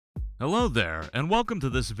Hello there, and welcome to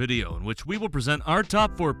this video in which we will present our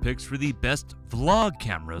top 4 picks for the best vlog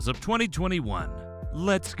cameras of 2021.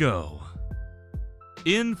 Let's go!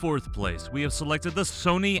 In 4th place, we have selected the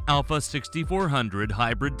Sony Alpha 6400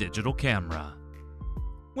 hybrid digital camera.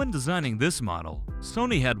 When designing this model,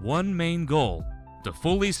 Sony had one main goal: to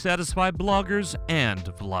fully satisfy bloggers and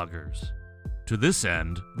vloggers. To this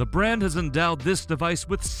end, the brand has endowed this device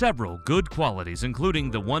with several good qualities, including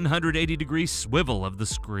the 180-degree swivel of the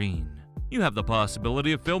screen. You have the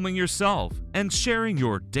possibility of filming yourself and sharing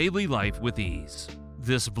your daily life with ease.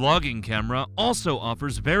 This vlogging camera also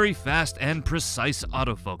offers very fast and precise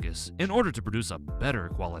autofocus in order to produce a better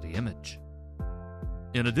quality image.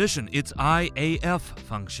 In addition, its IAF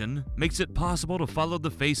function makes it possible to follow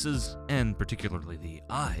the faces, and particularly the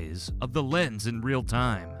eyes, of the lens in real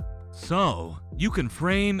time. So, you can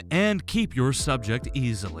frame and keep your subject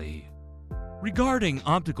easily. Regarding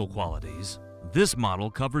optical qualities, this model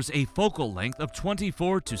covers a focal length of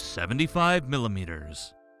 24 to 75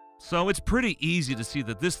 millimeters. So it's pretty easy to see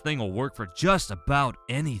that this thing will work for just about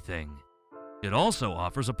anything. It also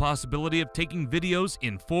offers a possibility of taking videos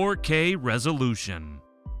in 4K resolution.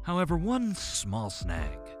 However, one small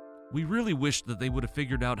snag. We really wish that they would have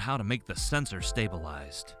figured out how to make the sensor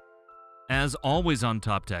stabilized. As always on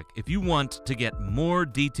Toptech, if you want to get more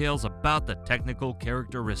details about the technical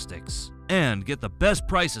characteristics and get the best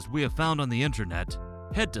prices we have found on the internet,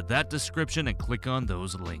 head to that description and click on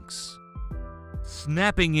those links.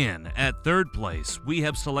 Snapping in at 3rd place, we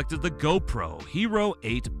have selected the GoPro Hero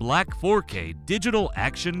 8 Black 4K digital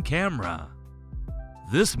action camera.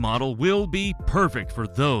 This model will be perfect for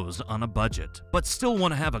those on a budget, but still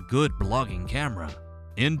want to have a good blogging camera.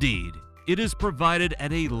 Indeed, it is provided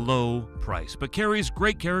at a low price, but carries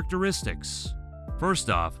great characteristics.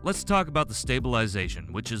 First off, let's talk about the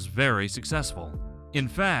stabilization, which is very successful. In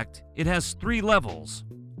fact, it has 3 levels: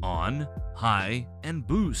 on, high, and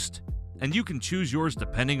boost, and you can choose yours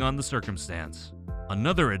depending on the circumstance.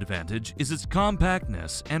 Another advantage is its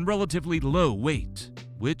compactness and relatively low weight,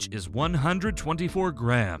 which is 124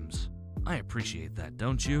 grams. I appreciate that,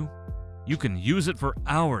 don't you? You can use it for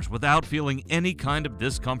hours without feeling any kind of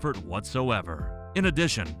discomfort whatsoever. In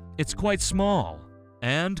addition, it's quite small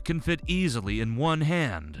and can fit easily in one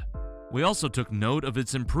hand. We also took note of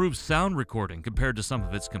its improved sound recording compared to some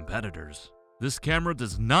of its competitors. This camera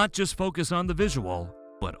does not just focus on the visual,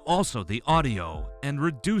 but also the audio, and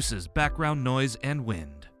reduces background noise and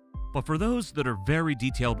wind. But for those that are very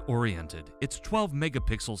detailed-oriented, its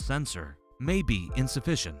 12-megapixel sensor may be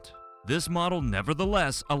insufficient. This model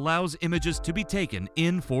nevertheless allows images to be taken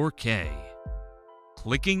in 4K.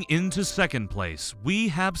 Clicking into 2nd place, we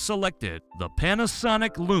have selected the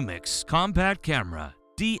Panasonic Lumix Compact Camera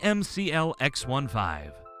DMCL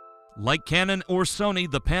X15. Like Canon or Sony,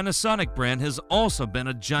 the Panasonic brand has also been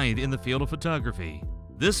a giant in the field of photography.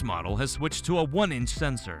 This model has switched to a 1-inch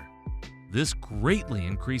sensor. This greatly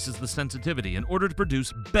increases the sensitivity in order to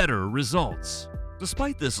produce better results.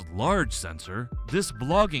 Despite this large sensor, this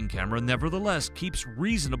vlogging camera nevertheless keeps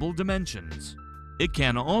reasonable dimensions. It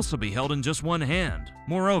can also be held in just one hand.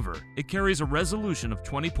 Moreover, it carries a resolution of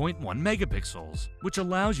 20.1 megapixels, which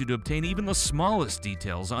allows you to obtain even the smallest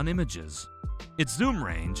details on images. Its zoom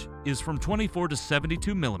range is from 24 to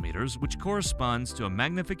 72 millimeters, which corresponds to a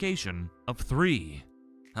magnification of 3.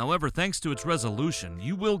 However, thanks to its resolution,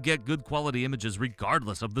 you will get good quality images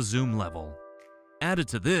regardless of the zoom level. Added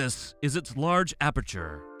to this is its large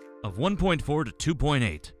aperture of 1.4 to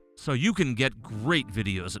 2.8, so you can get great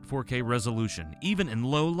videos at 4K resolution, even in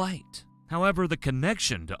low light. However, the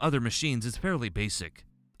connection to other machines is fairly basic.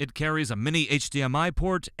 It carries a mini HDMI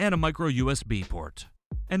port and a micro USB port.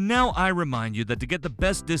 And now I remind you that to get the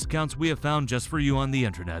best discounts we have found just for you on the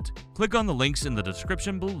internet, click on the links in the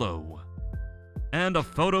description below. And a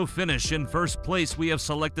photo finish. In 1st place, we have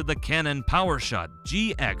selected the Canon PowerShot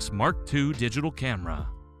GX Mark II digital camera.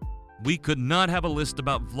 We could not have a list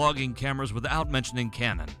about vlogging cameras without mentioning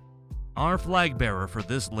Canon. Our flag bearer for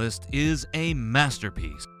this list is a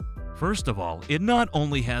masterpiece. First of all, it not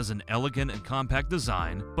only has an elegant and compact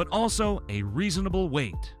design, but also a reasonable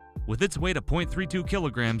weight. With its weight of 0.32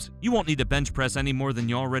 kilograms, you won't need to bench press any more than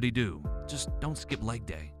you already do. Just don't skip leg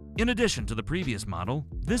day. In addition to the previous model,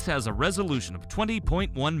 this has a resolution of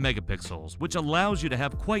 20.1 megapixels, which allows you to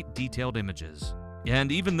have quite detailed images.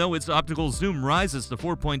 And even though its optical zoom rises to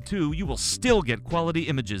 4.2, you will still get quality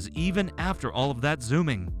images even after all of that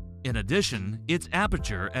zooming. In addition, its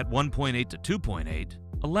aperture at 1.8 to 2.8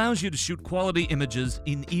 allows you to shoot quality images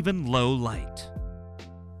in even low light.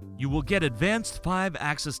 You will get advanced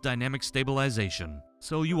 5-axis dynamic stabilization,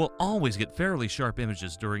 so you will always get fairly sharp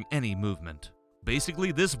images during any movement.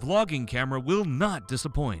 Basically, this vlogging camera will not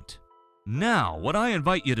disappoint. Now, what I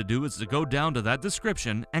invite you to do is to go down to that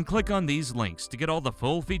description and click on these links to get all the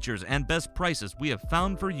full features and best prices we have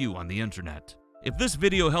found for you on the internet. If this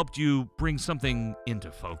video helped you bring something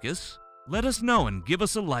into focus, let us know and give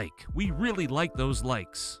us a like. We really like those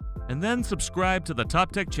likes. And then subscribe to the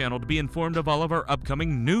Toptech channel to be informed of all of our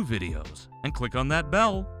upcoming new videos. And click on that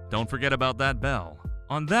bell. Don't forget about that bell.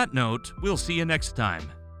 On that note, we'll see you next time.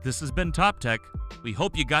 This has been Toptech. We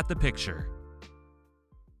hope you got the picture.